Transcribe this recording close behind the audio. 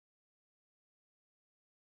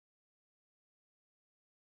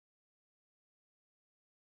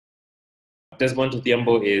Desmond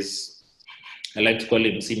Odhiambo is, I like to call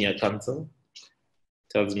him senior counsel.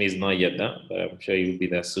 Tells me he's not yet there, but I'm sure he will be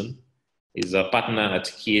there soon. He's a partner at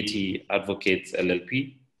Kieti Advocates,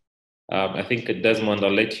 LLP. I think, Desmond,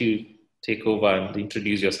 I'll let you take over and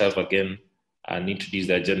introduce yourself again and introduce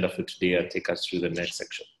the agenda for today and take us through the next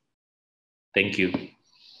section. Thank you.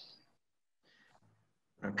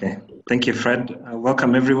 Okay, thank you, Fred.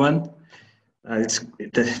 Welcome, everyone.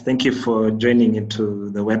 Thank you for joining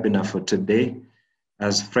into the webinar for today.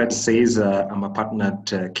 As Fred says, I'm a partner at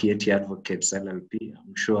Kieti Advocates, LLP.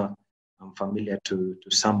 I'm sure I'm familiar to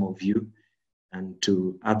some of you, and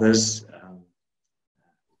to others.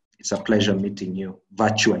 It's a pleasure meeting you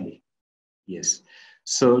virtually. Yes.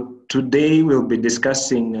 So today we'll be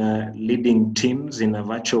discussing leading teams in a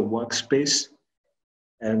virtual workspace,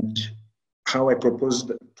 and how I propose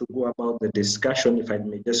to go about the discussion. If I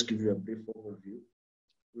may just give you a brief overview,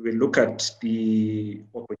 we will look at the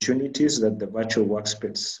opportunities that the virtual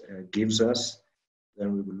workspace gives us.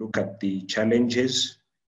 Then we will look at the challenges,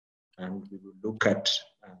 and we will look at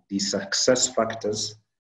the success factors.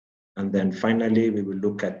 And then finally, we will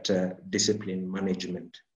look at discipline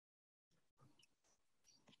management.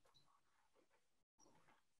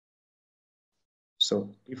 So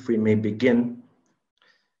if we may begin.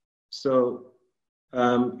 So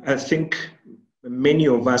I think many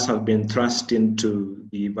of us have been thrust into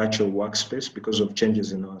the virtual workspace because of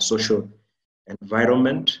changes in our social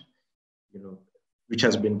environment, which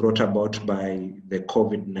has been brought about by the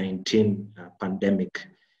COVID-19 pandemic.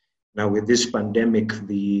 Now, with this pandemic,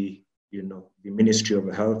 the Ministry of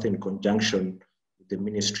Health, in conjunction with the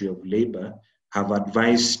Ministry of Labor, have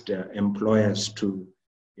advised employers to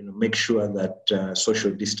make sure that social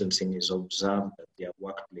distancing is observed at their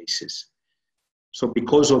workplaces. So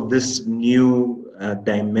because of this new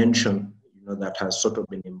dimension that has sort of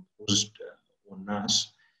been imposed on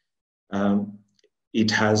us, it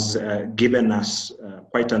has given us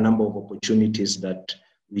quite a number of opportunities that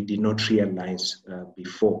we did not realize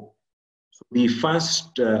before. So the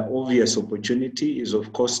first obvious opportunity is,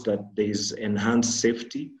 of course, that there is enhanced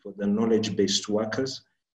safety for the knowledge-based workers.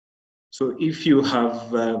 So if you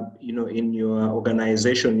have, in your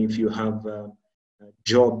organization, if you have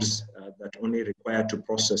jobs that only require to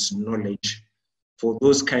process knowledge, for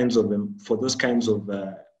those kinds of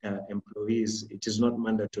employees, it is not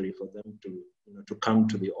mandatory for them to come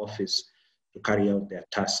to the office to carry out their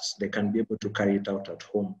tasks. They can be able to carry it out at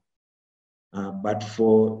home. But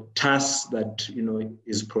for tasks that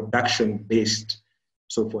is production based,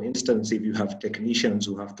 so for instance, if you have technicians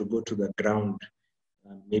who have to go to the ground,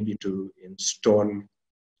 maybe to install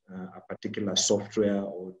a particular software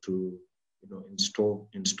or to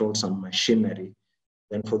install some machinery,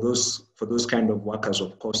 then for those kind of workers,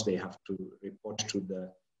 of course, they have to report to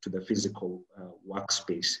the physical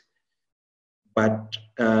workspace. But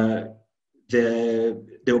the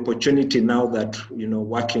opportunity now that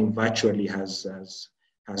working virtually has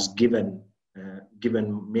given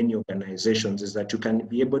many organizations is that you can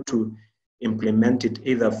be able to implement it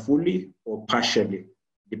either fully or partially,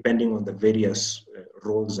 depending on the various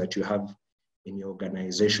roles that you have in your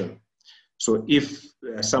organization. So if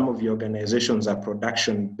some of your organizations are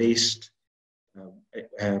production-based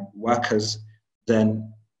workers,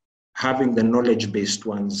 then having the knowledge-based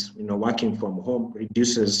ones, working from home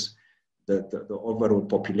reduces the overall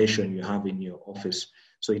population you have in your office.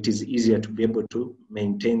 So it is easier to be able to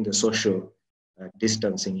maintain the social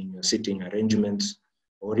distancing in your sitting arrangements,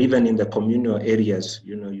 or even in the communal areas,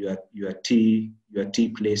 your tea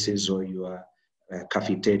places or your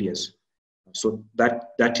cafeterias. So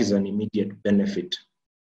that is an immediate benefit.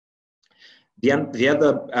 The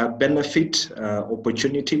other benefit,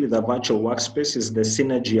 opportunity with a virtual workspace is the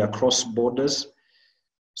synergy across borders.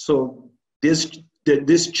 So these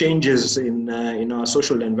changes in our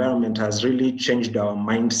social environment has really changed our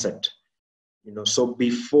mindset. So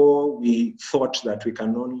before we thought that we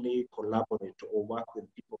can only collaborate or work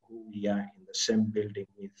with people who we are in the same building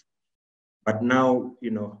with. But now,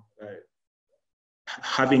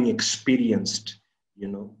 having experienced,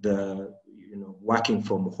 working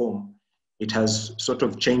from home, it has sort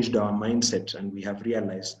of changed our mindset, and we have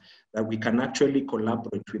realized that we can actually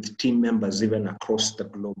collaborate with team members even across the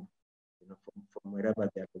globe, from wherever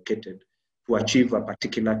they're located, to achieve a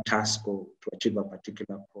particular task or to achieve a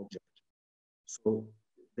particular project. So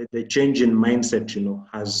the change in mindset,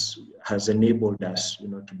 has enabled us,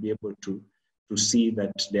 to be able to see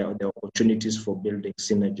that there are opportunities for building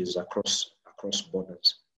synergies across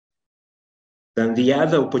borders. Then the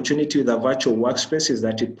other opportunity with a virtual workspace is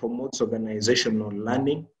that it promotes organizational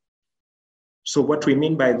learning. So what we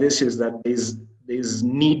mean by this is that there's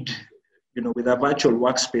need with a virtual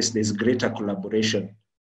workspace, there's greater collaboration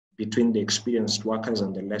between the experienced workers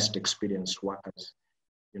and the less experienced workers.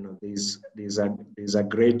 There's a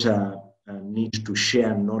greater need to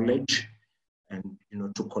share knowledge and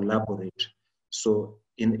to collaborate. So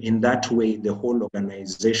in that way, the whole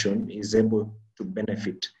organization is able to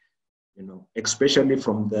benefit, especially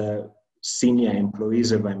from the senior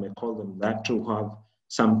employees, if I may call them that, who have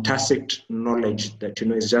some tacit knowledge that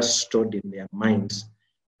is just stored in their minds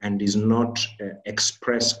and is not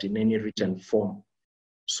expressed in any written form.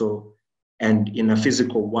 So, and in a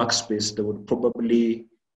physical workspace, they would probably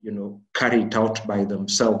carry it out by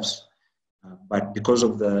themselves, but because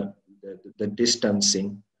of the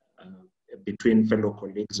distancing between fellow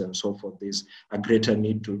colleagues and so forth, there's a greater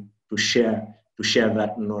need to share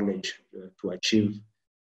that knowledge to achieve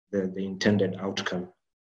the intended outcome.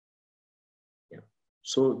 Yeah.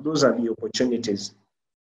 So those are the opportunities.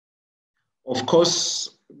 Of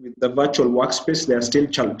course, with the virtual workspace, there are still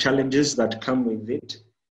challenges that come with it.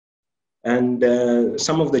 And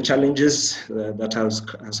some of the challenges that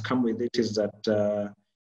has come with it is that the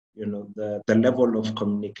level of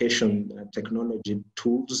communication technology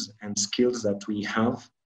tools and skills that we have.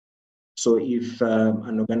 So if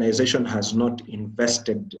an organization has not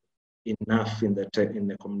invested enough in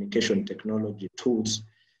the communication technology tools,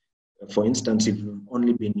 for instance, if you've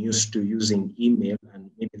only been used to using email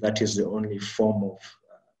and maybe that is the only form of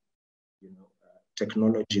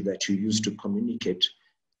technology that you use to communicate,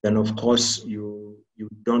 then of course you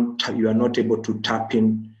are not able to tap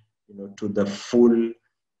in to the full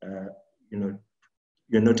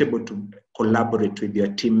you're not able to collaborate with your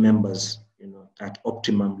team members at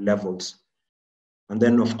optimum levels. And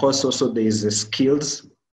then of course also there is the skills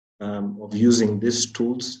of using these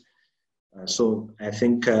tools. So I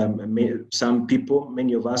think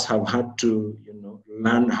many of us have had to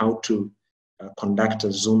learn how to conduct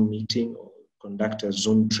a Zoom meeting or conduct a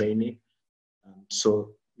Zoom training.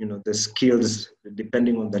 So the skills,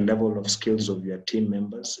 depending on the level of skills of your team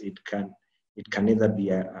members, it can either be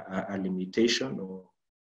a limitation, or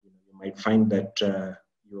you might find that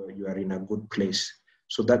you are in a good place.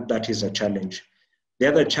 So that is a challenge. The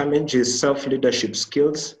other challenge is self-leadership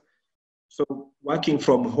skills. So working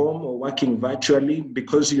from home or working virtually,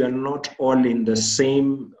 because you are not all in the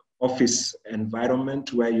same office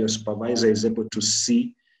environment where your supervisor is able to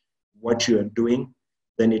see what you are doing,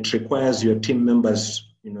 then it requires your team members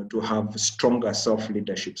to have stronger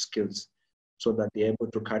self-leadership skills so that they're able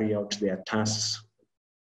to carry out their tasks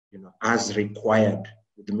as required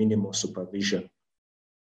with minimal supervision.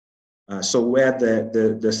 So where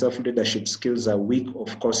the self-leadership skills are weak,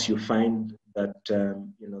 of course, you find that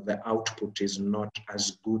the output is not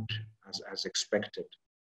as good as expected.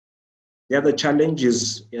 The other challenge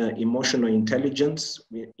is emotional intelligence.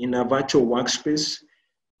 In a virtual workspace,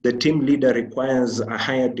 the team leader requires a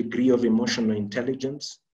higher degree of emotional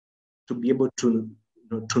intelligence to be able to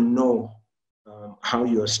know how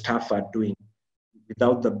your staff are doing,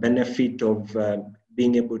 without the benefit of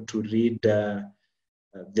being able to read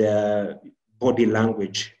their body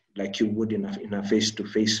language like you would in a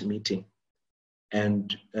face-to-face meeting.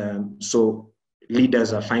 And so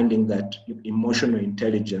leaders are finding that emotional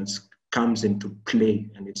intelligence comes into play,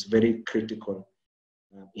 and it's very critical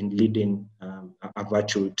in leading a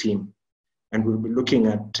virtual team. And we'll be looking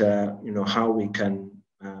at how we can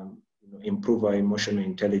improve our emotional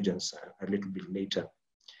intelligence a little bit later.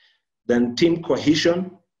 Then team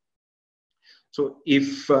cohesion. So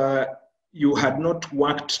if you had not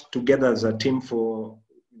worked together as a team for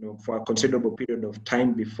a considerable period of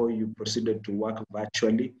time before you proceeded to work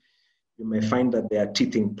virtually, you may find that there are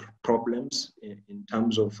teething problems in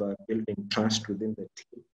terms of building trust within the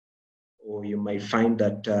team. Or you might find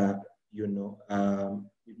that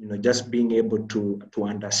just being able to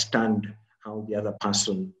understand how the other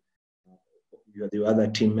person, the other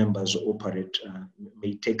team members operate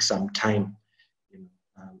may take some time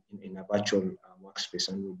in a virtual workspace,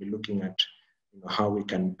 and we'll be looking at how we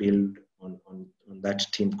can build on that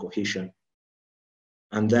team cohesion.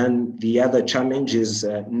 And then the other challenge is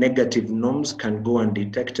negative norms can go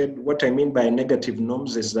undetected. What I mean by negative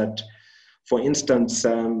norms is that, for instance,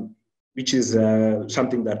 which is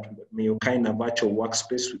something that may occur in a virtual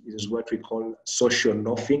workspace, is what we call social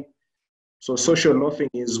loafing. So social loafing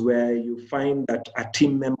is where you find that a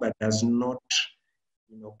team member does not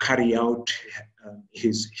carry out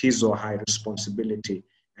his or her responsibility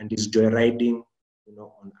and is joyriding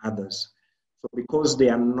on others. So because they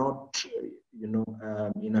are not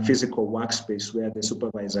in a physical workspace where the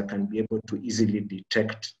supervisor can be able to easily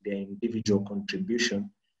detect their individual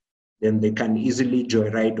contribution, then they can easily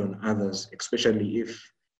joyride on others, especially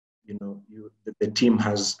if the team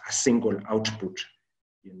has a single output,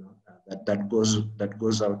 that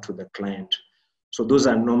goes out to the client. So those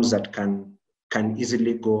are norms that can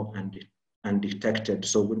easily go undetected.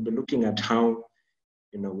 So we'll be looking at how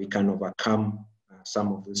we can overcome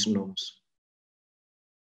some of these norms.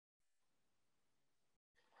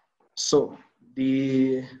 So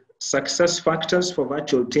the success factors for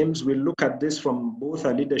virtual teams, we'll look at this from both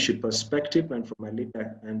a leadership perspective and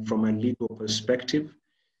from a legal perspective.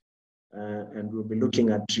 And we'll be looking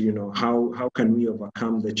at, how can we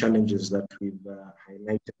overcome the challenges that we've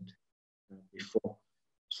highlighted before.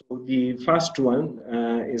 So the first one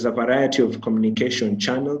is a variety of communication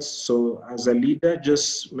channels. So as a leader,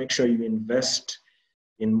 just make sure you invest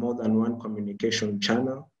in more than one communication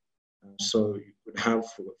channel. So you could have,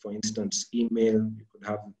 for instance, email, you could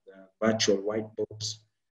have virtual whiteboards,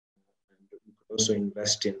 and you could also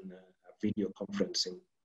invest in video conferencing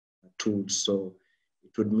tools. So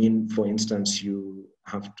it would mean, for instance, you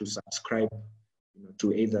have to subscribe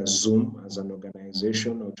to either Zoom as an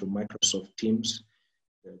organization or to Microsoft Teams,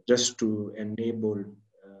 just to enable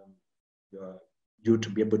you to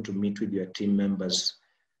be able to meet with your team members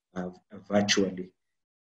virtually.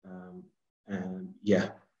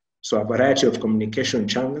 So a variety of communication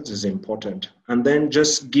channels is important. And then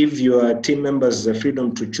just give your team members the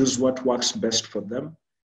freedom to choose what works best for them.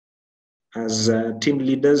 As team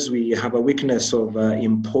leaders, we have a weakness of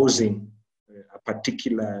imposing a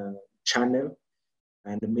particular channel,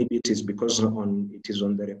 and maybe it is because it is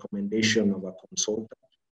on the recommendation of a consultant.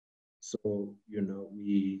 So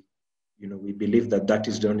we believe that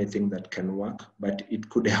is the only thing that can work, but it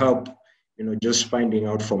could help just finding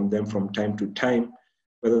out from them from time to time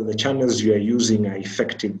whether the channels you are using are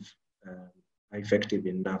effective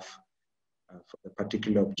enough for the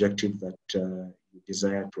particular objective that you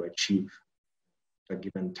desire to achieve at a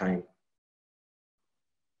given time.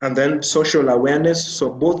 And then social awareness.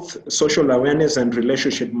 So both social awareness and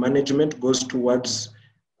relationship management goes towards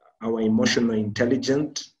our emotional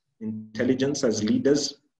intelligence as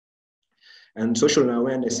leaders. And social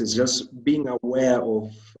awareness is just being aware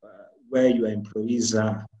of where your employees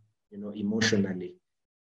are, emotionally.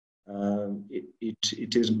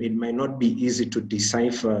 It might not be easy to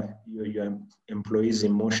decipher your employee's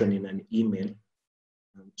emotion in an email.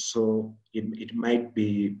 So it might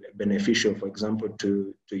be beneficial, for example,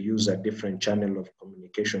 to use a different channel of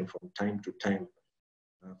communication from time to time.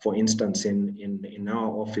 For instance, in our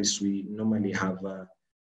office, we normally have a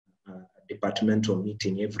departmental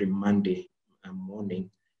meeting every Monday morning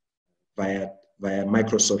via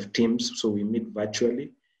Microsoft Teams. So we meet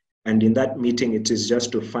virtually. And in that meeting, it is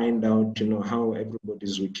just to find out, how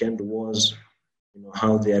everybody's weekend was,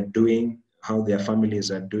 how they are doing, how their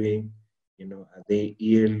families are doing, are they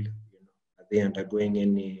ill, are they undergoing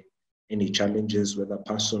any challenges, whether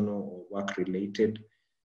personal or work related.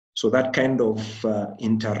 So that kind of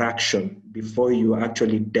interaction before you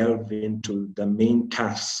actually delve into the main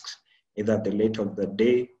tasks, either at the late of the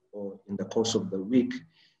day or in the course of the week,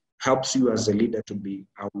 helps you as a leader to be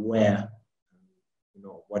aware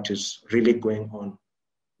what is really going on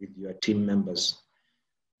with your team members.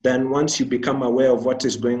 Then once you become aware of what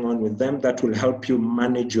is going on with them, that will help you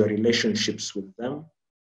manage your relationships with them.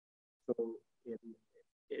 So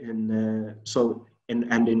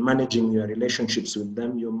in managing your relationships with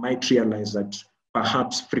them, you might realize that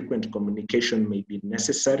perhaps frequent communication may be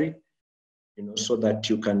necessary, so that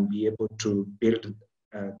you can be able to build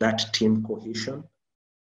that team cohesion.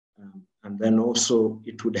 And then also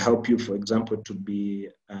it would help you, for example, to be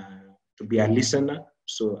a listener.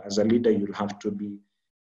 So as a leader, you'll have to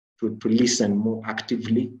listen more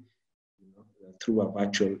actively, through a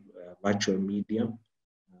virtual medium,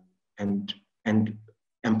 and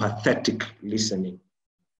empathetic listening.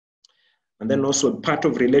 And then also part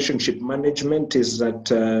of relationship management is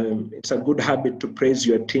that it's a good habit to praise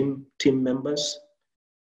your team members,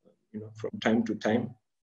 from time to time.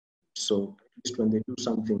 So at least when they do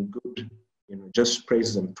something good, just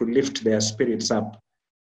praise them to lift their spirits up.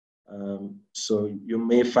 So you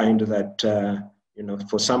may find that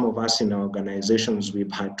for some of us in our organizations,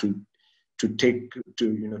 we've had to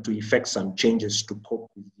effect some changes to cope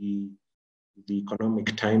with the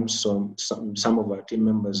economic times. So some of our team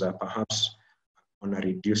members are perhaps on a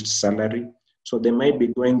reduced salary, so they might be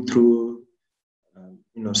going through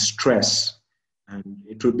stress, and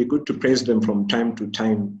it would be good to praise them from time to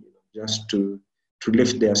time, just to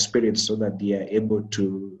lift their spirits, so that they are able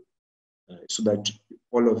to, so that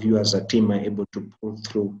all of you as a team are able to pull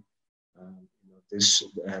through this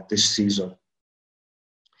season.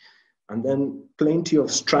 And then plenty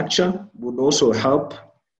of structure would also help.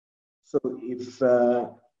 So if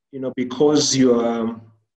because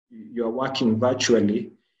you're working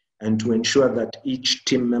virtually, and to ensure that each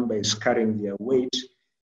team member is carrying their weight,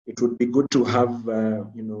 it would be good to have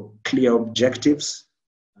clear objectives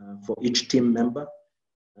for each team member,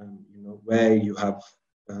 where you have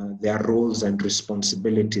their roles and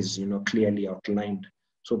responsibilities clearly outlined,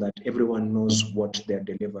 so that everyone knows what their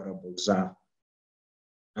deliverables are.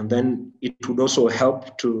 And then it would also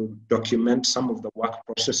help to document some of the work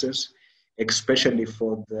processes, especially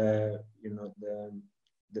for the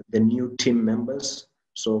new team members.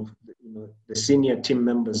 So the senior team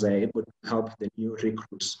members are able to help the new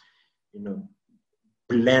recruits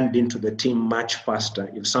blend into the team much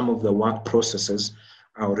faster if some of the work processes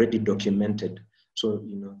are already documented, so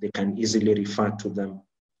they can easily refer to them.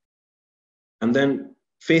 And then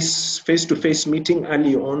face-to-face meeting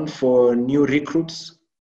early on for new recruits.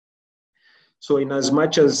 So in as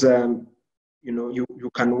much as you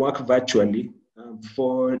can work virtually,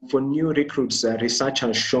 for new recruits, research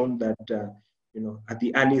has shown that at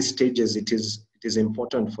the early stages it is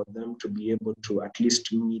important for them to be able to at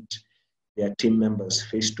least meet their team members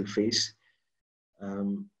face to face,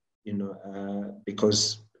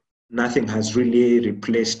 because nothing has really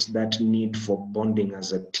replaced that need for bonding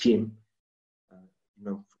as a team,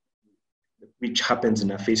 which happens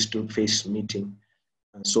in a face-to-face meeting.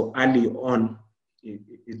 So early on,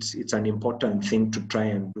 it's an important thing to try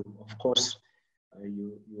and do. Of course,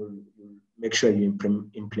 you make sure you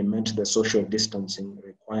implement the social distancing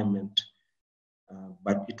requirement,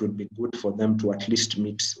 but it would be good for them to at least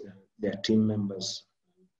meet their team members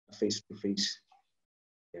face to face.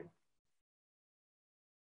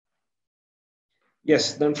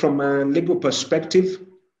 Yes, then from a legal perspective.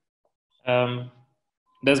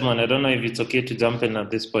 Desmond, I don't know if it's okay to jump in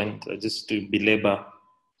at this point, just to belabor.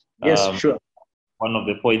 Yes, sure. One of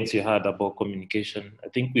the points you had about communication. I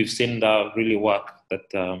think we've seen that really work, that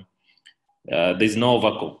there's no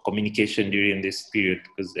over communication during this period,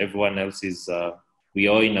 because everyone else is, we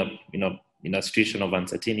are in a situation of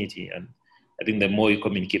uncertainty. And I think the more you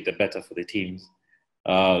communicate, the better for the teams.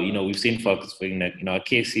 We've seen folks, in our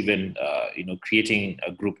case, even, creating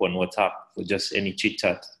a group on WhatsApp for just any chit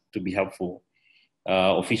chat to be helpful.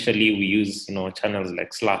 Officially, we use, channels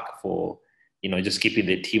like Slack for, just keeping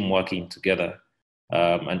the team working together,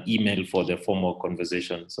 and email for the formal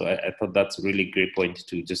conversation. So I thought that's a really great point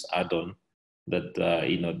to just add on, that,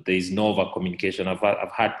 there is no over communication. I've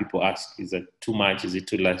had people ask, is it too much? Is it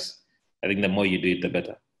too less? I think the more you do it, the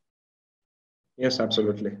better. Yes,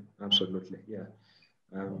 absolutely. Absolutely. Yeah.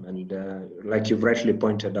 And like you've rightly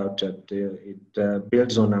pointed out, it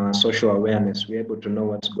builds on our social awareness. We're able to know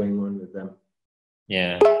what's going on with them.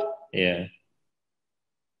 Yeah. All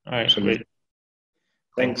right, absolutely. Great.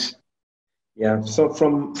 Thanks. Yeah, so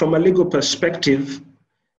from a legal perspective,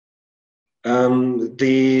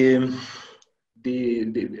 the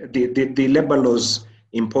labor laws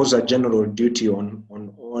impose a general duty on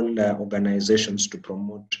all organizations to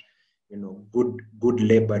promote, good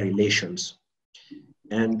labor relations.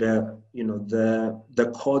 And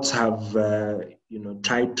the courts have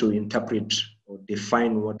tried to interpret or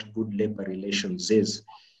define what good labor relations is.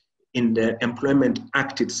 In the Employment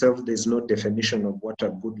Act itself, there's no definition of what a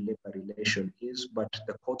good labor relation is, but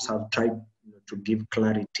the courts have tried to give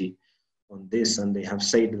clarity on this, and they have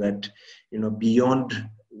said that beyond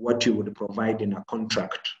what you would provide in a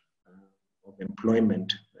contract of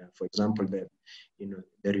employment, for example, the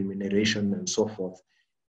remuneration and so forth,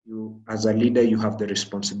 you, as a leader, you have the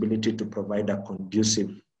responsibility to provide a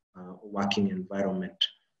conducive working environment.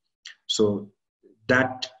 So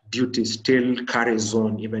that duty still carries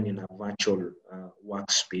on even in a virtual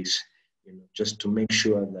workspace, just to make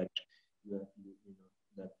sure that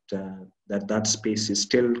that space is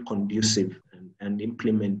still conducive and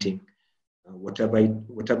implementing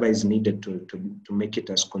whatever is needed to make it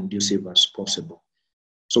as conducive as possible.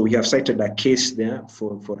 So we have cited a case there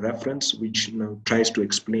for reference, which tries to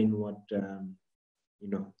explain what the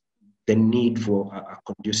need for a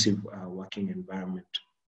conducive working environment.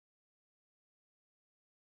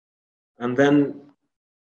 And then,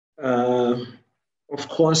 of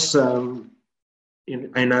course,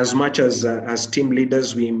 in as much as team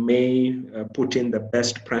leaders, we may put in the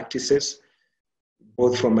best practices,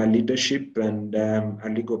 both from a leadership and a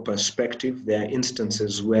legal perspective. There are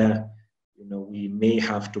instances where we may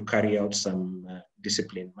have to carry out some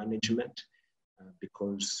discipline management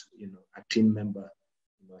because a team member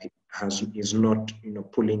is not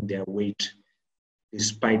pulling their weight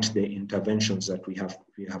despite the interventions that we have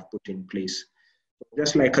put in place.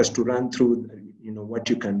 Just like us to run through what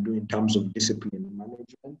you can do in terms of discipline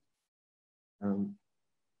management,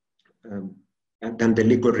 and then the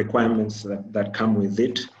legal requirements that come with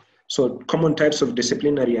it. So common types of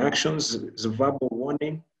disciplinary actions is verbal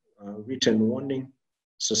warning, written warning,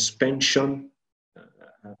 suspension,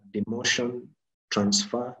 demotion,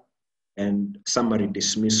 transfer, and summary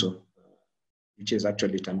dismissal, which is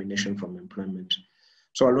actually termination from employment.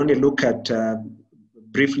 So I'll only look at,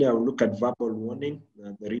 briefly, I'll look at verbal warning,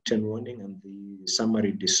 the written warning, and the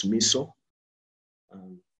summary dismissal,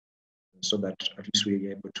 so that at least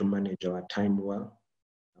we're able to manage our time well.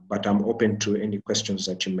 But I'm open to any questions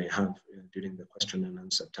that you may have during the question and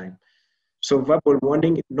answer time. So verbal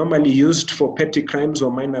warning, normally used for petty crimes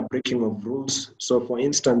or minor breaking of rules. So for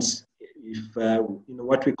instance, if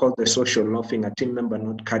what we call the social loafing, a team member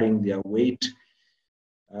not carrying their weight,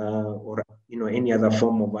 or any other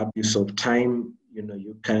form of abuse of time,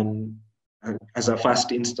 you can, as a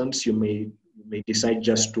first instance, you may decide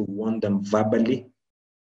just to warn them verbally.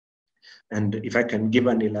 And if I can give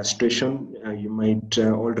an illustration, you might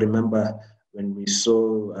all remember when we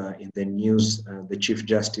saw in the news the Chief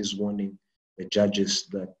Justice warning the judges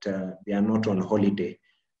that they are not on holiday.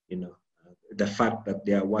 The fact that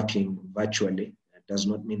they are working virtually does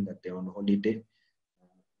not mean that they're on holiday.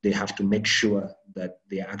 They have to make sure that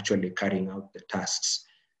they are actually carrying out the tasks,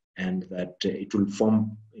 and that it will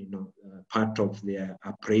form part of their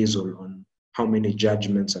appraisal on how many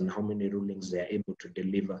judgments and how many rulings they are able to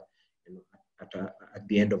deliver at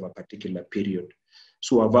the end of a particular period.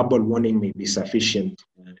 So a verbal warning may be sufficient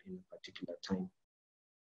in a particular time.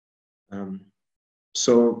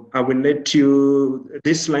 So I will let you,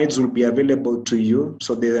 these slides will be available to you.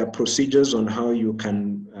 So there are procedures on how you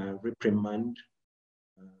can reprimand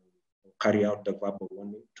or carry out the verbal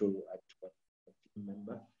warning to a team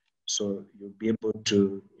member. So you'll be able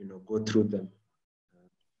to go through them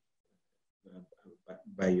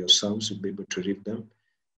by yourselves. You'll be able to read them.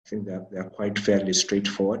 I think that they are quite fairly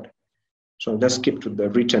straightforward. So I'll just skip to the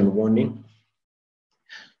written warning.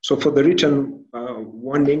 So for the written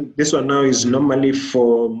warning, this one now is normally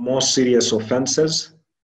for more serious offenses.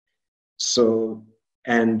 So,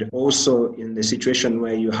 and also in the situation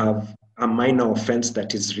where you have a minor offense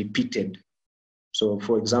that is repeated. So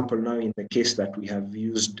for example, now in the case that we have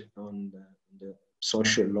used on the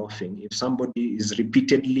social loafing, if somebody is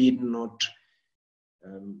repeatedly not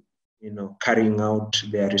carrying out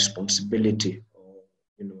their responsibility, or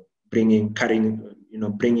bringing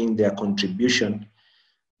their contribution,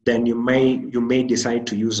 then you may decide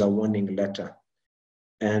to use a warning letter.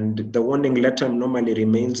 And the warning letter normally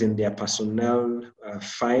remains in their personnel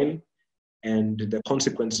file, and the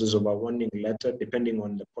consequences of a warning letter, depending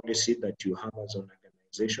on the policy that you have as an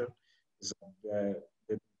organization, is that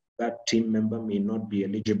that team member may not be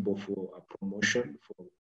eligible for a promotion for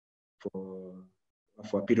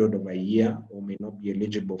a period of a year, or may not be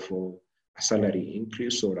eligible for a salary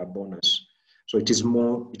increase or a bonus. So it has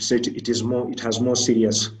more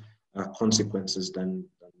serious consequences than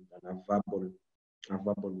a verbal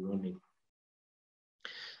warning.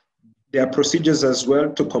 There are procedures as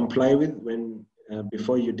well to comply with when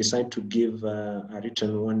before you decide to give a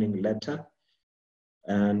written warning letter,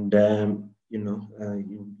 and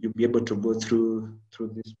you'll be able to go through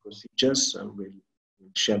these procedures, and we'll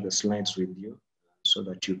share the slides with you so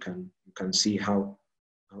that you can see how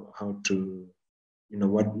to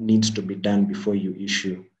what needs to be done before you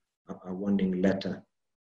issue a warning letter.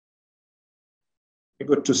 We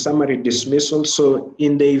go to summary dismissal. So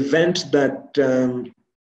in the event that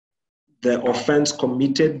the offense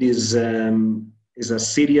committed is a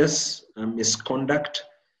serious misconduct,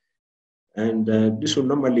 and this will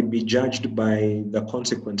normally be judged by the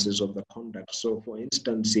consequences of the conduct. So for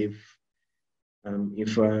instance, if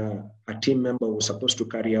a team member was supposed to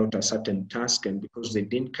carry out a certain task, and because they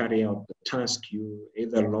didn't carry out the task, you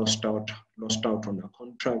either lost out on a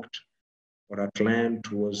contract, or a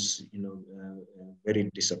client was very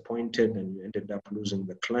disappointed and you ended up losing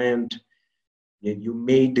the client, you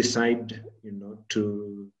may decide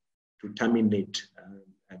to terminate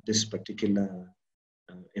this particular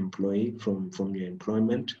employee from your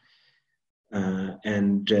employment,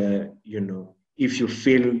 and if you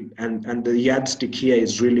feel, and the yardstick here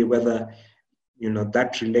is really whether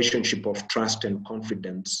that relationship of trust and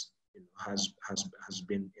confidence has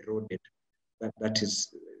been eroded. That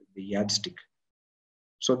is the yardstick.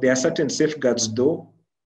 So there are certain safeguards, though,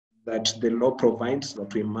 that the law provides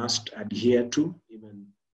that we must adhere to even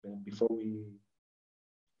before we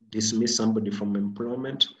dismiss somebody from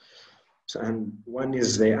employment. So, and one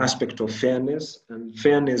is the aspect of fairness, and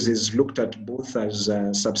fairness is looked at both as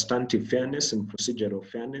substantive fairness and procedural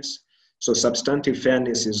fairness. So substantive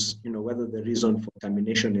fairness is whether the reason for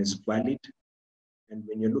termination is valid, and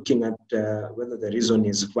when you're looking at whether the reason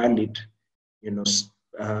is valid,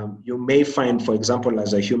 you may find, for example,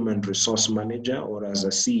 as a human resource manager or as a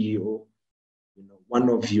CEO, one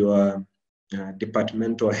of your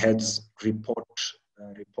departmental heads reports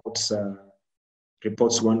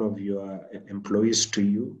one of your employees to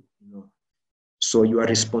you. So your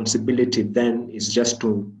responsibility then is just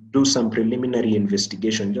to do some preliminary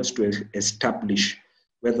investigation, just to establish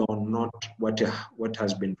whether or not what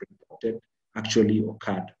has been reported actually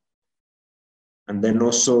occurred. And then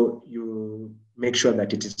also you make sure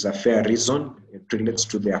that it is a fair reason. It relates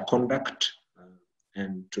to their conduct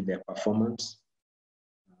and to their performance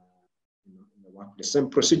in the workplace.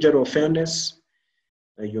 And procedural fairness,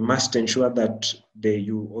 you must ensure that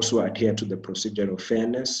you also adhere to the procedural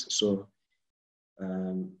fairness. So,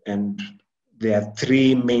 and there are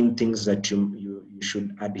three main things that you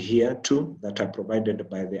should adhere to that are provided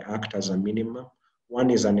by the Act as a minimum.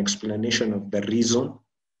 One is an explanation of the reason,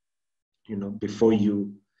 before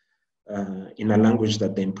you, in a language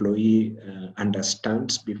that the employee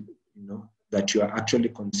understands, that you are actually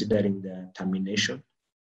considering the termination.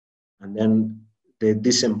 And then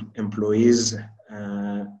these employees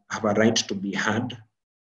have a right to be heard.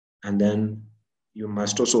 And then you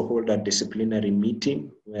must also hold a disciplinary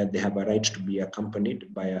meeting where they have a right to be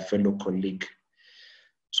accompanied by a fellow colleague.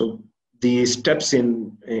 So the steps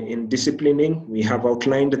in disciplining, we have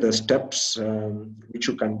outlined the steps which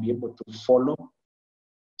you can be able to follow.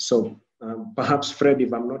 So perhaps, Fred,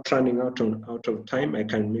 if I'm not running out of time, I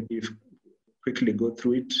can maybe quickly go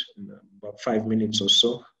through it in about 5 minutes or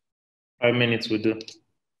so. 5 minutes will do.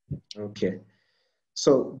 Okay.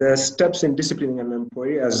 So the steps in disciplining an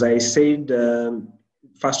employee, as I said,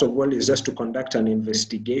 first of all, is just to conduct an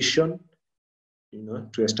investigation,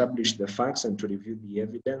 to establish the facts and to review the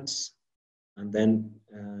evidence. And then,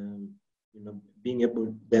 being able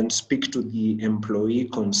to then speak to the employee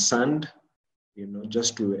concerned,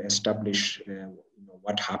 just to establish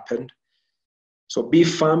what happened. So be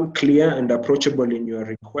firm, clear, and approachable in your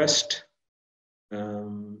request,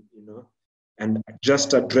 and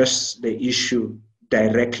just address the issue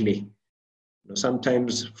directly.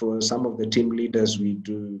 Sometimes for some of the team leaders, we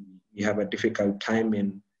have a difficult time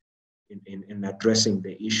in addressing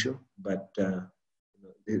the issue, but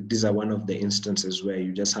these are one of the instances where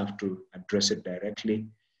you just have to address it directly,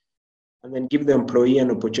 and then give the employee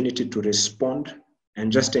an opportunity to respond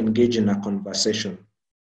and just engage in a conversation.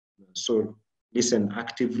 So listen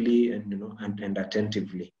actively and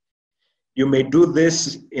attentively. You may do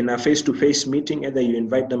this in a face-to-face meeting, either you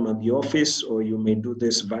invite them at the office or you may do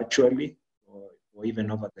this virtually or even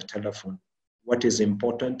over the telephone. What is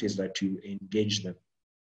important is that you engage them.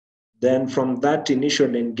 Then from that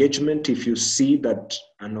initial engagement, if you see that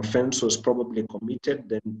an offense was probably committed,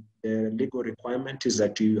 then the legal requirement is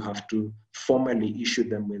that you have to formally issue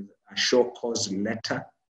them with a show cause letter.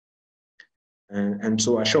 And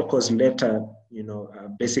so a show cause letter,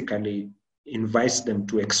 basically invites them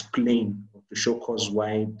to explain or to show cause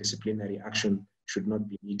why disciplinary action should not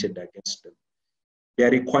be meted against them. There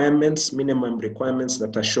are requirements, minimum requirements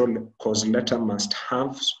that a show cause letter must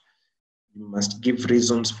have. You must give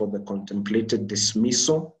reasons for the contemplated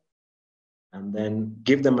dismissal, and then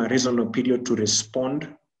give them a reasonable period to respond.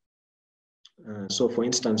 So for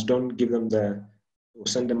instance, don't give them or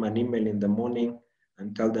send them an email in the morning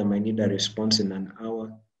and tell them I need a response in an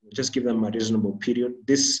hour. Just give them a reasonable period.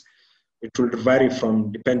 It will vary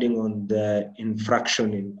depending on the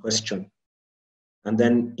infraction in question. And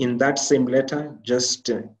then in that same letter, just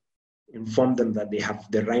inform them that they have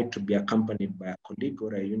the right to be accompanied by a colleague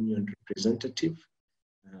or a union representative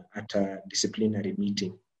at a disciplinary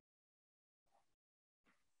meeting.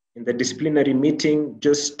 In the disciplinary meeting,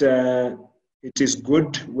 it is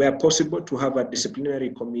good where possible to have a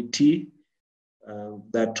disciplinary committee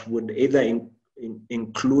that would either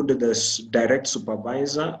include the direct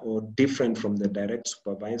supervisor or different from the direct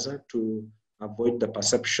supervisor to avoid the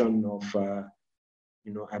perception of a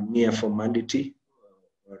mere formality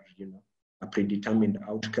or a predetermined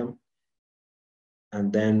outcome.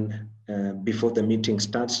 And then before the meeting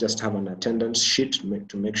starts, just have an attendance sheet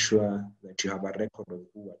to make sure that you have a record of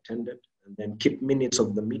who attended, and then keep minutes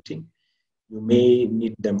of the meeting. You may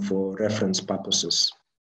need them for reference purposes.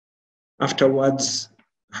 Afterwards,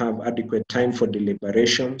 have adequate time for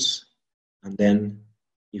deliberations, and then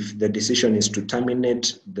if the decision is to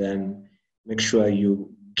terminate, then make sure you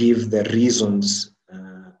give the reasons,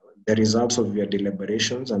 the results of your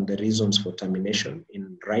deliberations and the reasons for termination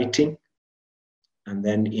in writing. And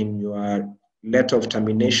then in your letter of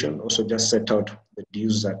termination, also just set out the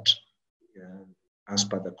dues that, as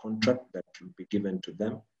per the contract, that will be given to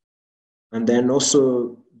them. And then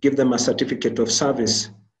also give them a certificate of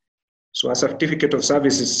service So a certificate of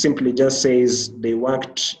service simply just says they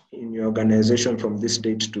worked in your organization from this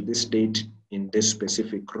date to this date in this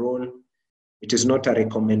specific role. It is not a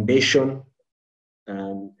recommendation,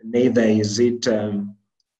 neither is it,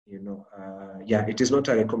 it is not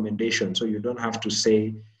a recommendation. So you don't have to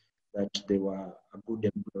say that they were a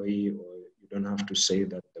good employee, or you don't have to say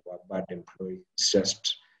that they were a bad employee. It's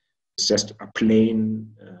just a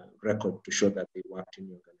plain record to show that they worked in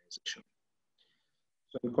your organization.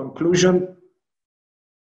 So in conclusion,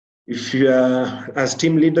 if you are, as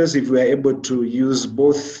team leaders, if we are able to use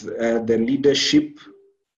both the leadership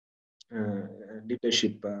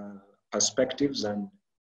perspectives and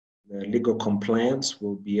the legal compliance,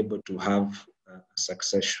 we'll be able to have a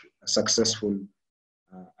successful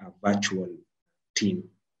virtual team.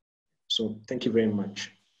 So thank you very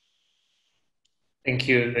much. Thank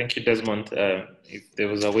you, Desmond. If there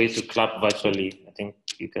was a way to clap virtually, I think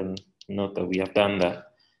you can note that we have done that.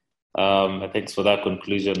 Thanks for that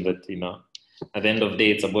conclusion that, at the end of the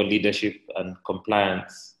day, it's about leadership and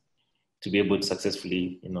compliance to be able to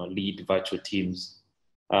successfully, lead virtual teams.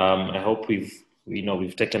 I hope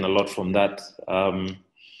we've taken a lot from that.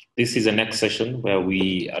 This is the next session where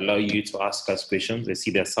we allow you to ask us questions. I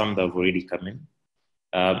see there's some that have already come in.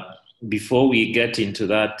 Before we get into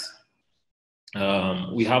that,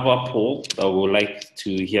 we have a poll that we would like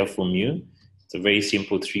to hear from you. It's a very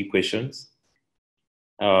simple 3 questions.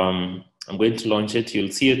 I'm going to launch it.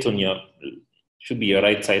 You'll see it should be your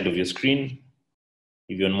right side of your screen.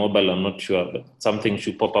 If you're on mobile, I'm not sure, but something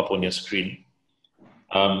should pop up on your screen.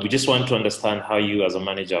 We just want to understand how you as a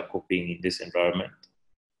manager are coping in this environment.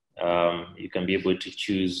 You can be able to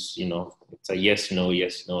choose, it's a yes, no.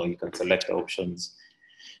 You can select the options.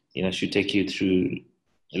 It should take you through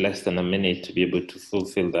less than a minute to be able to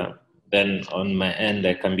fulfill that. Then on my end,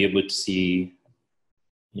 I can be able to see,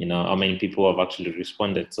 how many people have actually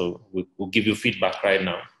responded. So we'll give you feedback right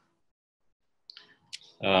now.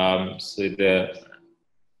 I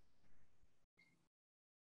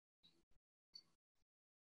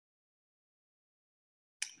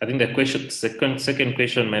think the second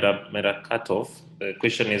question might have cut off. The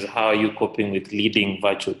question is, how are you coping with leading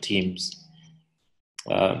virtual teams?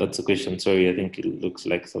 That's the question. Sorry, I think it looks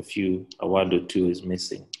like a word or two is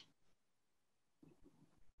missing.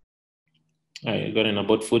 I got in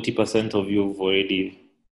about 40% of you have already,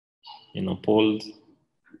 polled.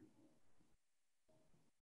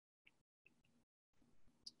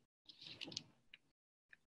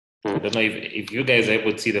 I don't know if you guys are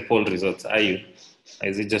able to see the poll results. Are you? Or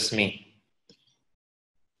is it just me?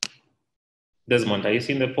 Desmond, are you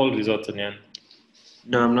seeing the poll results on your end?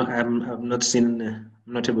 No, I'm not. I'm not seen. I'm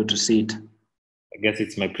not able to see it. I guess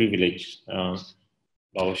it's my privilege. I'll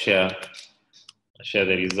share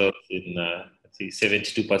the results. Let's see,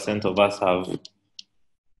 72% of us have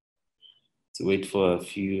to wait for a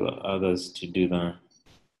few others to do that.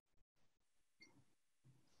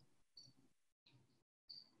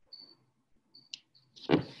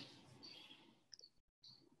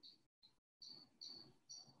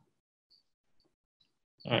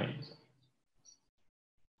 All right.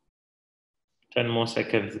 10 more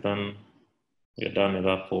seconds, then we're done with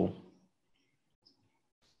that poll.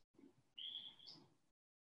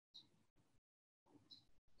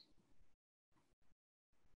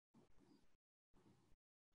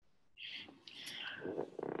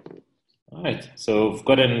 All right, so we've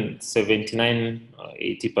gotten 79,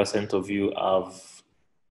 80% of you have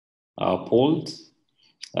polled.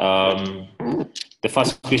 The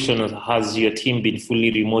first question is, has your team been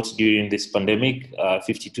fully remote during this pandemic?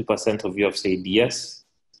 52% of you have said yes.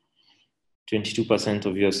 22%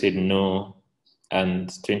 of you have said no. And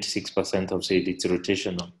 26% have said it's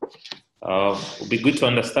rotational. It would be good to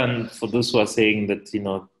understand for those who are saying that,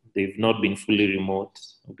 they've not been fully remote.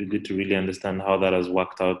 It would be good to really understand how that has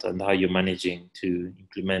worked out and how you're managing to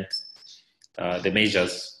implement the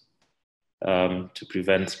measures to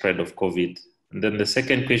prevent spread of COVID. And then the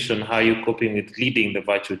second question, how are you coping with leading the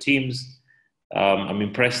virtual teams? I'm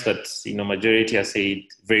impressed that, majority are saying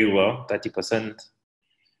very well, 30%.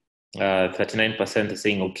 39% are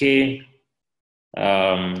saying okay.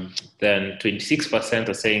 Then 26%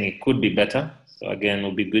 are saying it could be better. So again, it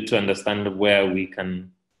would be good to understand where we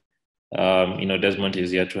can, Desmond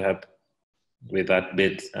is here to help with that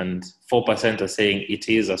bit. And 4% are saying it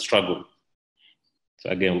is a struggle. So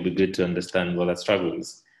again, it would be good to understand what that struggle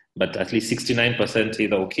is. But at least 69%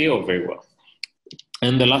 either okay or very well.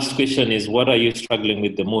 And the last question is, what are you struggling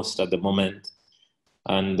with the most at the moment?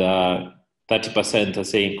 And 30% are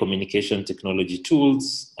saying communication technology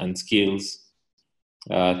tools and skills.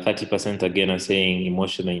 30% again are saying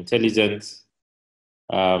emotional intelligence.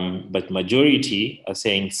 but majority are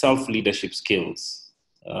saying self-leadership skills.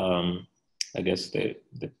 I guess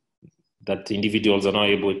that individuals are now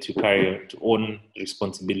able to own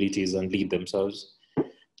responsibilities and lead themselves.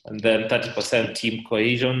 And then 30% team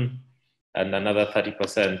cohesion, and another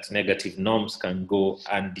 30% negative norms can go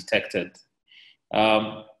undetected.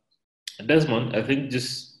 Desmond, I think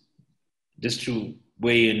just to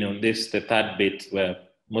weigh in on this, the third bit where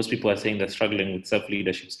most people are saying they're struggling with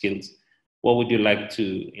self-leadership skills, what would you like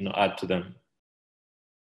to add to them?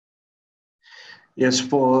 Yes,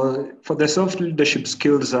 for the self-leadership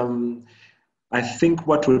skills, I think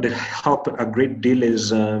what would help a great deal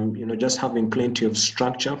is just having plenty of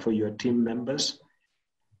structure for your team members.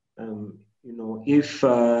 If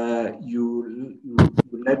you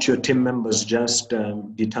let your team members just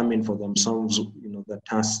determine for themselves, the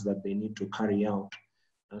tasks that they need to carry out,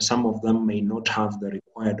 some of them may not have the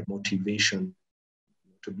required motivation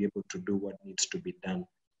to be able to do what needs to be done.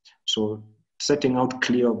 So setting out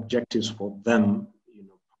clear objectives for them,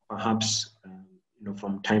 perhaps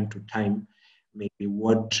from time to time, maybe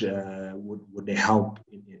what would help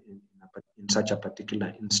in such a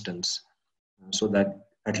particular instance, so that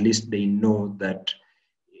at least they know that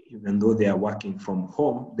even though they are working from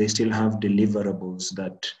home, they still have deliverables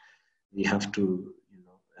that they have to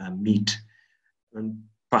meet. And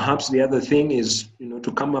perhaps the other thing is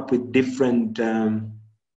to come up with different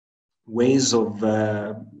ways of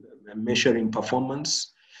measuring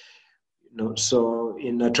performance. So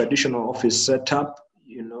in a traditional office setup,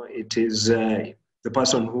 it is the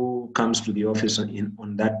person who comes to the office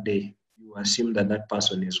on that day. You assume that that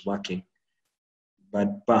person is working,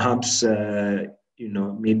 but perhaps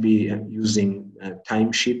maybe using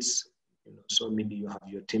timesheets. So maybe you have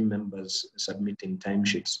your team members submitting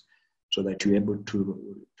timesheets so that you're able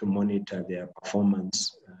to monitor their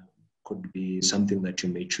performance. Could be something that you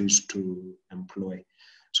may choose to employ.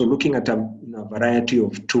 So looking at a variety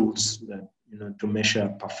of tools that to measure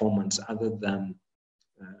performance other than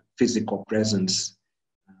physical presence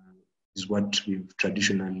is what we've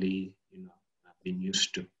traditionally been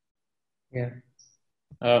used to. Yeah.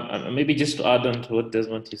 Maybe just to add on to what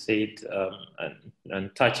Desmond you said,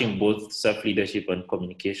 and touching both self-leadership and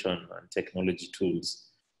communication and technology tools,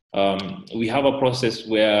 we have a process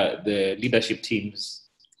where the leadership teams,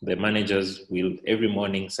 the managers, will every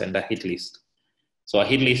morning send a hit list. So a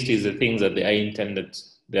hit list is the things that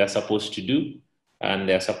they are supposed to do, and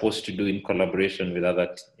they are supposed to do in collaboration with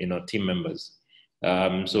other team members.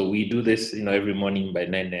 So we do this every morning by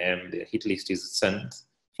 9 a.m. The hit list is sent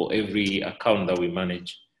for every account that we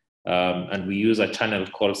manage. And we use a channel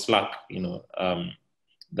called Slack,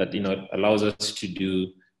 that allows us to do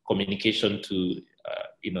communication to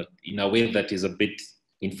in a way that is a bit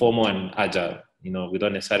informal and agile. We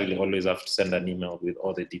don't necessarily always have to send an email with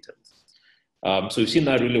all the details. So we've seen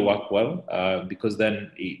that really work well, because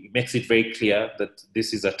then it makes it very clear that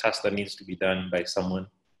this is a task that needs to be done by someone.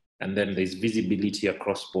 And then there's visibility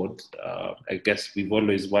across board. I guess we've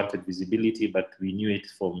always wanted visibility, but we knew it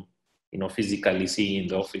from, physically seeing in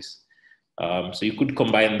the office. So you could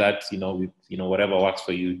combine that, with, whatever works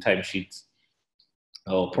for you, timesheets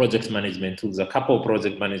or project management tools. A couple of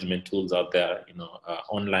project management tools out there,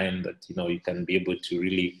 online that, you can be able to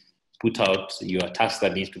really put out your task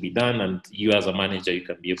that needs to be done. And you as a manager, you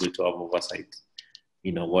can be able to have oversight,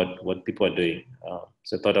 what people are doing.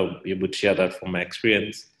 So I thought I would be able to share that from my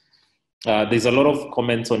experience. There's a lot of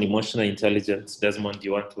comments on emotional intelligence. Desmond, do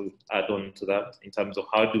you want to add on to that in terms of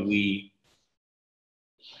how do you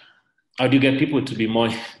get people to be more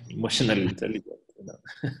emotionally intelligent?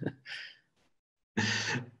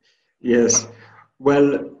 Yes,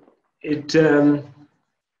 well,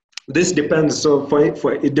 this depends. So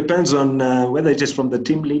it depends on whether it is from the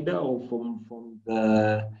team leader or from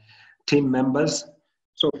the team members.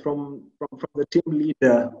 So from the team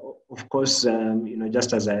leader, of course,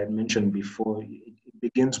 just as I had mentioned before, it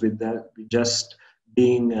begins with that, with just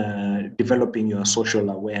being developing your social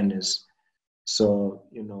awareness. So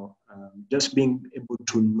just being able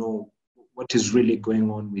to know what is really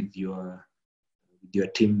going on with your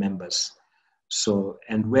team members. So,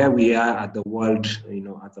 and where we are at the world,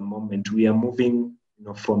 at the moment, we are moving,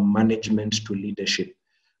 from management to leadership.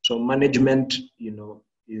 So management,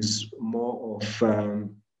 is more of,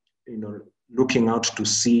 looking out to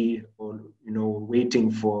see, or, waiting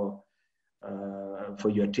for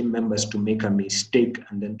your team members to make a mistake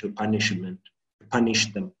and then to punish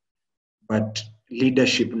them. But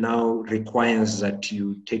leadership now requires that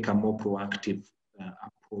you take a more proactive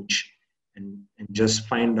approach and just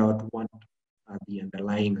find out what are the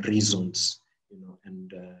underlying reasons,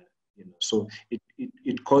 so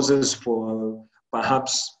it causes for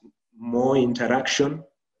perhaps more interaction,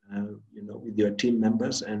 with your team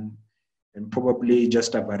members, and probably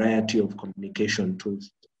just a variety of communication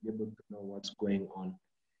tools to be able to know what's going on.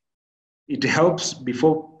 It helps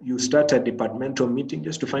before you start a departmental meeting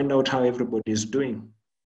just to find out how everybody is doing,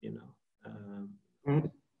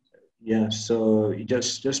 Yeah, so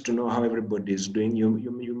just to know how everybody is doing.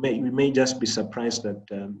 You may just be surprised that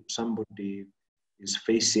somebody is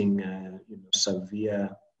facing severe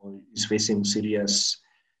or is facing serious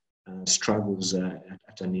struggles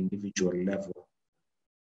at an individual level.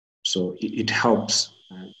 So it helps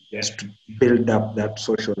just to build up that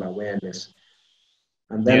social awareness.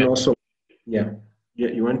 And then also,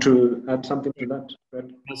 you want to add something to that,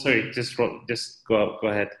 Fred? No, sorry, just go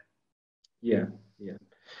ahead. Yeah.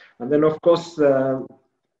 And then, of course, it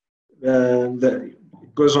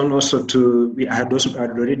goes on also to, I had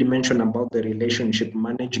already mentioned about the relationship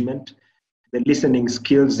management. The listening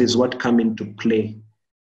skills is what come into play.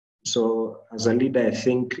 So as a leader, I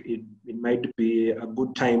think it might be a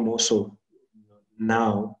good time also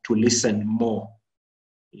now to listen more,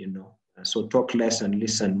 so talk less and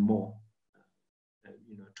listen more,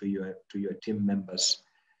 to your team members.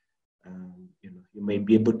 You may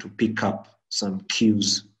be able to pick up some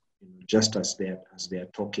cues, just as they are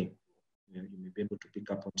talking. You may be able to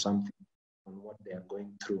pick up on something, on what they are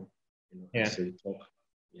going through, as they talk.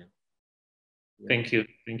 Thank you,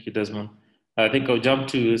 Desmond. I think I'll jump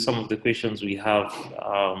to some of the questions we have.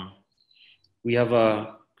 We have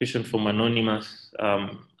a question from Anonymous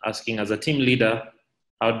asking, as a team leader,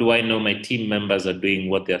 how do I know my team members are doing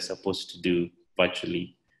what they're supposed to do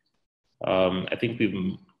virtually? I think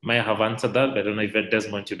we might have answered that, but I don't know if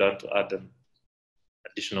Desmond, you'd want to add an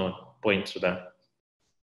additional point to that.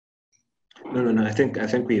 No. I think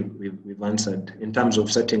we've answered in terms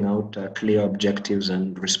of setting out clear objectives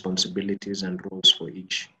and responsibilities and roles for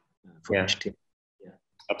each team. Yeah,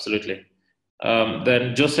 absolutely.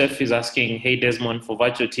 Then Joseph is asking, hey Desmond, for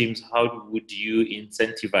virtual teams, how would you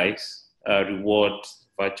incentivize, reward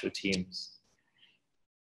virtual teams?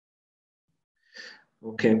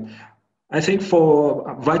 Okay, I think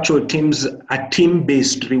for virtual teams, a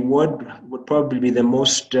team-based reward would probably be the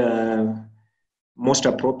most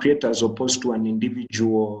appropriate, as opposed to an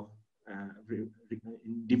individual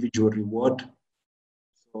reward.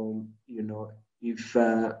 So, if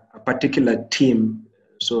a particular team,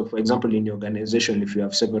 so for example, in your organization, if you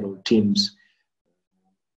have several teams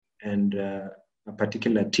and a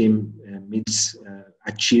particular team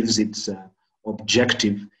achieves its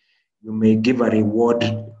objective, you may give a reward,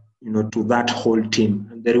 to that whole team.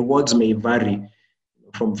 And the rewards may vary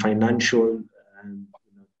from financial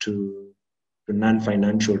to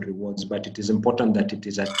non-financial rewards, but it is important that it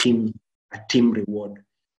is a team reward,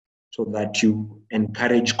 so that you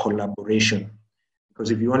encourage collaboration. Because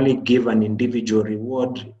if you only give an individual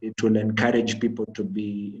reward, it will encourage people to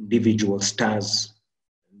be individual stars.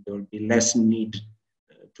 There will be less need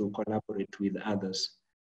to collaborate with others.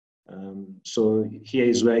 So here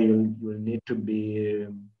is where you will need to be,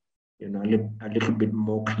 a little bit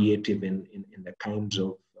more creative in the kinds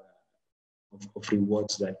of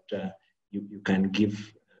rewards that you can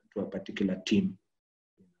give to a particular team.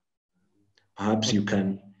 Perhaps you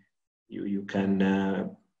can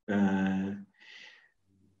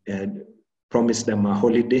promise them a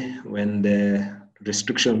holiday when the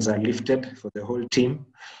restrictions are lifted for the whole team,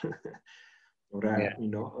 but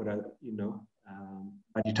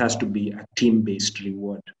it has to be a team-based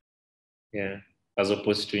reward. Yeah, as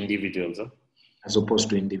opposed to individuals. Huh? As opposed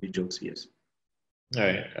to individuals, yes. All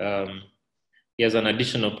right. Here's an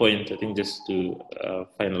additional point, I think, just to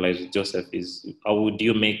finalize with Joseph, is how would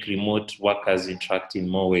you make remote workers interact in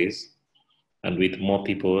more ways and with more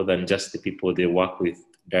people than just the people they work with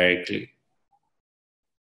directly?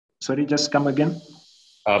 Sorry, just come again.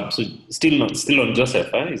 So still on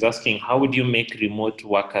Joseph, he's asking, how would you make remote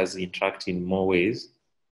workers interact in more ways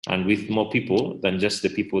and with more people than just the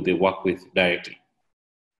people they work with directly?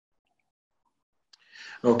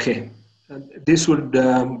 Okay. This would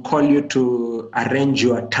call you to arrange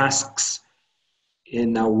your tasks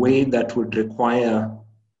in a way that would require,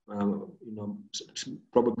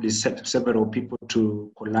 probably several people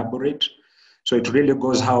to collaborate. So it really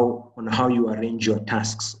goes on how you arrange your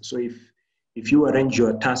tasks. So if you arrange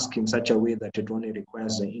your task in such a way that it only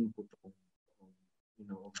requires the input of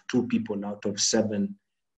 2 people out of 7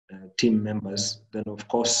 team members, then of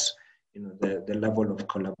course, the level of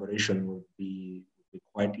collaboration will be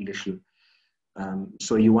quite little.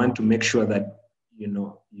 So you want to make sure that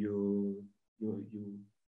you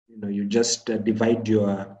just divide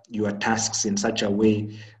your tasks in such a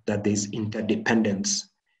way that there's interdependence.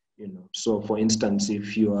 So for instance,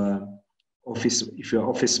 if you are if your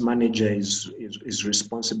office manager is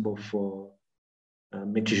responsible for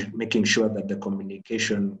making sure that the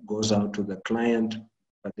communication goes out to the client,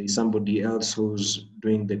 but there's somebody else who's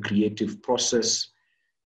doing the creative process,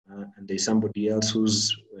 and there's somebody else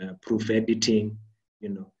who's proof editing,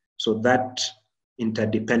 So that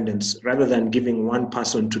interdependence, rather than giving one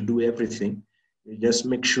person to do everything, you just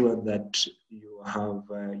make sure that you have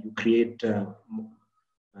you create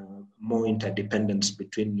more interdependence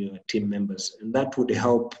between your team members, and that would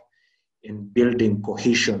help in building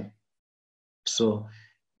cohesion. So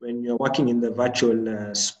when you're working in the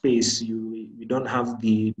virtual space, you don't have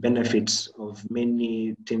the benefits of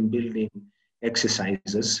many team building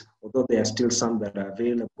exercises, although there are still some that are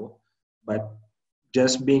available. But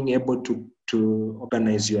just being able to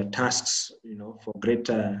organize your tasks, for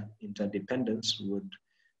greater interdependence would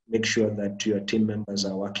make sure that your team members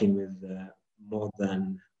are working with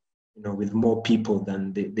with more people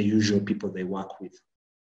than the usual people they work with.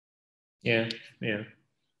 Yeah.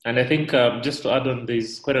 And I think just to add on,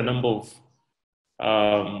 there's quite a number of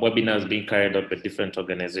webinars being carried out by different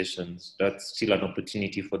organizations. That's still an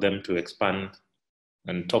opportunity for them to expand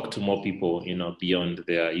and talk to more people, beyond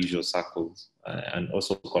their usual circles, and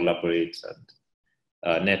also collaborate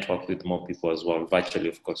and network with more people as well, virtually,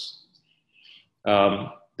 of course.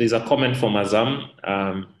 There's a comment from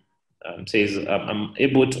Azam. Says, I'm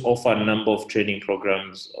able to offer a number of training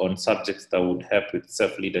programs on subjects that would help with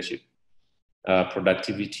self-leadership,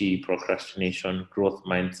 productivity, procrastination, growth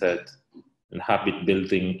mindset, and habit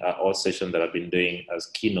building are all sessions that I've been doing as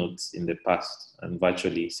keynotes in the past and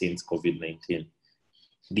virtually since COVID-19.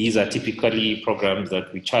 These are typically programs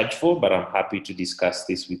that we charge for, but I'm happy to discuss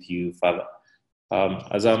this with you further.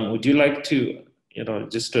 Azam, would you like to,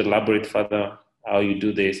 just to elaborate further how you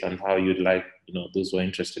do this and how you'd like, those who are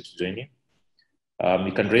interested to join you?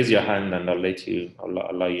 You can raise your hand and I'll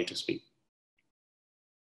allow you to speak.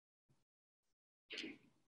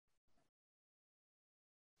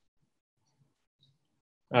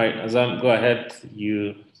 All right, Azam, go ahead.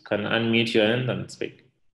 You can unmute your end and speak.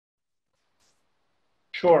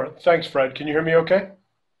 Sure. Thanks, Fred. Can you hear me okay?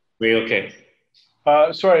 We're okay.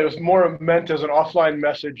 Sorry, it was more meant as an offline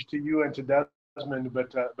message to you and to Desmond,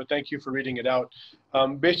 but thank you for reading it out.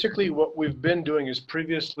 Basically, what we've been doing is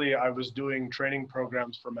previously I was doing training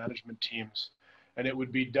programs for management teams, and it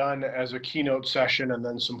would be done as a keynote session and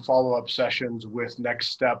then some follow-up sessions with next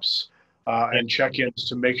steps and check-ins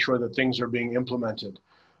to make sure that things are being implemented.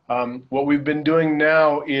 What we've been doing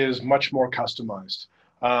now is much more customized.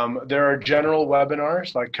 There are general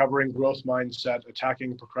webinars like covering growth mindset,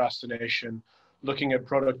 attacking procrastination, looking at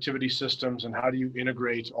productivity systems and how do you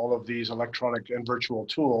integrate all of these electronic and virtual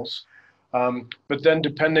tools. But then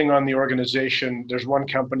depending on the organization, there's one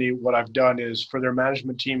company, what I've done is for their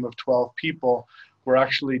management team of 12 people, we're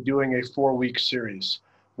actually doing a 4-week series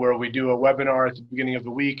where we do a webinar at the beginning of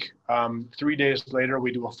the week. 3 days later,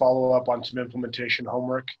 we do a follow-up on some implementation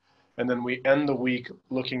homework. And then we end the week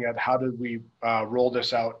looking at how did we roll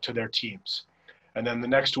this out to their teams. And then the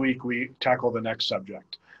next week, we tackle the next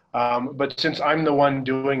subject. But since I'm the one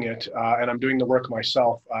doing it and I'm doing the work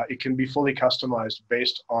myself, it can be fully customized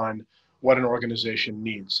based on what an organization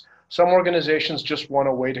needs. Some organizations just want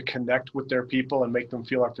a way to connect with their people and make them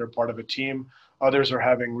feel like they're part of a team. Others are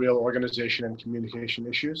having real organization and communication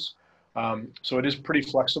issues. So it is pretty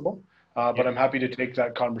flexible, but I'm happy to take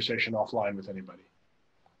that conversation offline with anybody.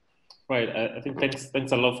 Right. I think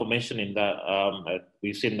thanks a lot for mentioning that.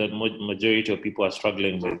 We've seen that majority of people are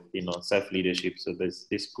struggling with, self-leadership. So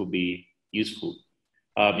this could be useful.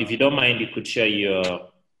 If you don't mind, you could share your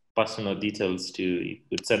personal details you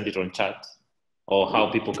could send it on chat, or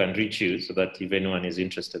how people can reach you so that if anyone is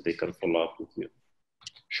interested, they can follow up with you.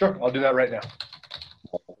 Sure. I'll do that right now.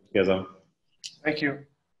 Yes, Azam. Thank you.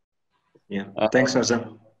 Yeah. Thanks,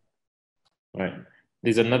 Azam. Right.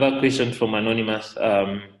 There's another question from Anonymous.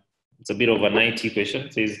 It's a bit of an IT question.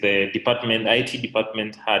 It says the IT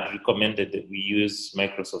department had recommended that we use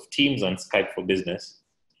Microsoft Teams and Skype for business,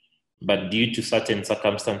 but due to certain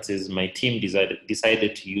circumstances, my team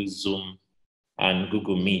decided to use Zoom and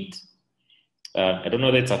Google Meet. I don't know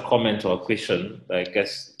if it's a comment or a question, but I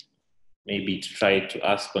guess maybe to try to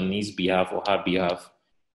ask on his behalf or her behalf.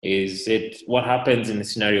 Is it what happens in a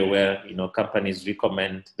scenario where companies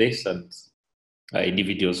recommend this and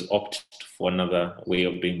individuals opt for another way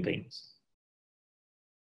of doing things?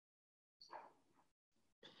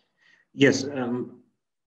 Yes.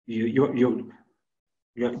 You'd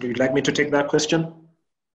like me to take that question?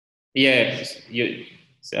 Yes.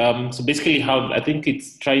 So basically, how I think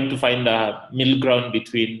it's trying to find a middle ground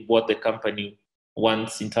between what the company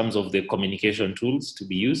wants in terms of the communication tools to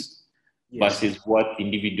be used, versus what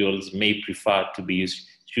individuals may prefer to be used.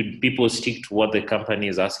 Should people stick to what the company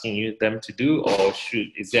is asking them to do, or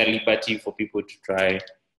is there liberty for people to try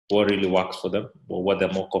what really works for them or what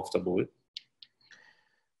they're more comfortable with?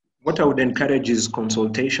 What I would encourage is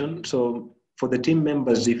consultation. So for the team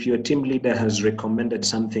members, if your team leader has recommended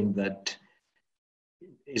something that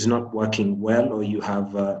is not working well, or you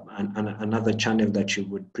have another channel that you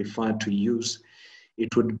would prefer to use,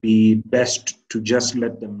 it would be best to just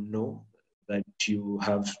let them know that you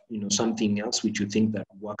have, something else which you think that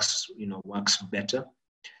works better.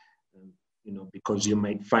 Because you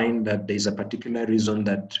might find that there's a particular reason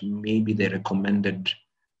that maybe they recommended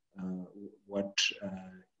what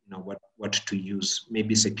to use,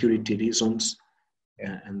 maybe security reasons,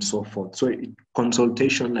 and so forth. So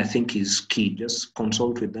consultation, I think, is key. Just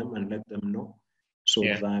consult with them and let them know, so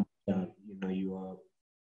that you are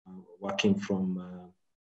working from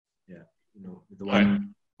with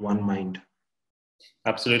one mind.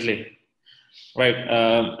 Absolutely. Right.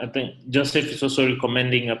 I think Joseph is also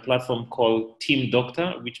recommending a platform called Team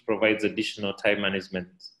Doctor, which provides additional time management.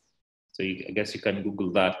 So I guess you can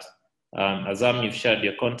Google that. Azam, you've shared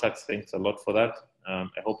your contacts. Thanks a lot for that.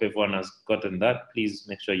 I hope everyone has gotten that. Please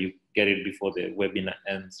make sure you get it before the webinar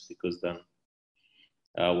ends, because then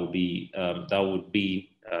that would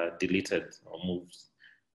be deleted or moved.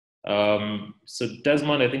 So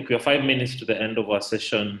Desmond, I think we are 5 minutes to the end of our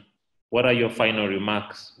session. What are your final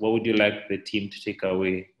remarks? What would you like the team to take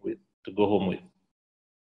away to go home with?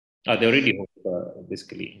 They already hope,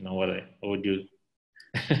 basically. What would you?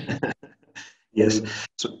 Yes.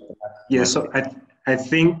 So I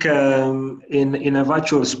think in a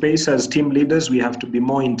virtual space, as team leaders, we have to be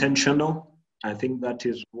more intentional. I think that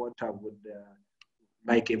is what I would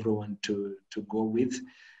like everyone to go with.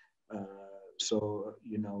 So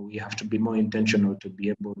we have to be more intentional to be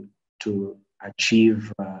able to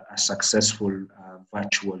achieve a successful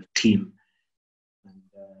virtual team. And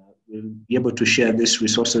we'll be able to share these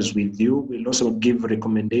resources with you. We'll also give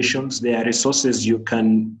recommendations. There are resources you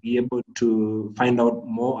can be able to find out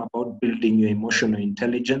more about building your emotional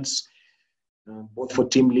intelligence, both for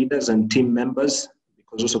team leaders and team members,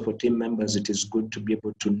 because also for team members, it is good to be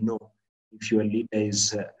able to know if your leader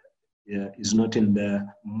is not in the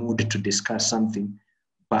mood to discuss something.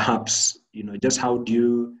 Perhaps, just how do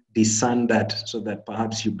you discern that, so that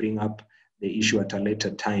perhaps you bring up the issue at a later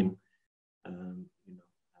time.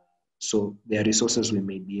 So there are resources we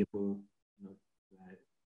may be able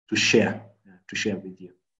to share with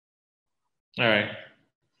you. All right.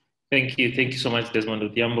 Thank you. Thank you so much, Desmond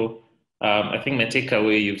Odhiambo. I think my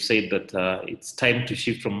takeaway, you've said that it's time to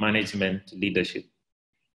shift from management to leadership.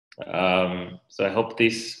 So I hope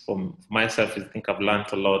this, for myself, I think I've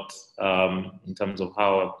learned a lot in terms of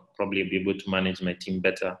how I'll probably be able to manage my team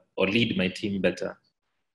better or lead my team better.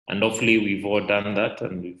 And hopefully we've all done that,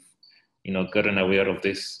 and we've gotten aware of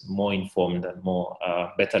this, more informed and more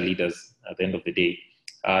better leaders at the end of the day.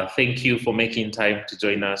 Thank you for making time to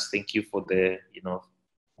join us. Thank you for the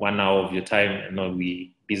 1 hour of your time. I know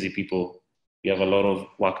we busy people, we have a lot of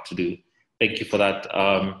work to do. Thank you for that.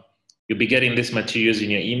 You'll be getting these materials in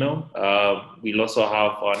your email. We'll also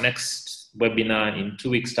have our next webinar in 2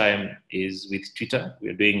 weeks' time is with Twitter.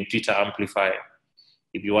 We're doing Twitter Amplify.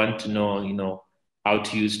 If you want to know, how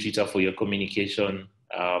to use Twitter for your communication,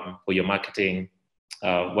 for your marketing,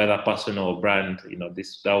 whether personal or brand,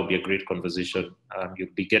 that will be a great conversation. You'll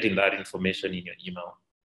be getting that information in your email,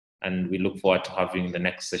 and we look forward to having the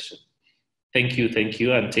next session. Thank you,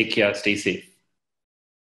 and take care. Stay safe.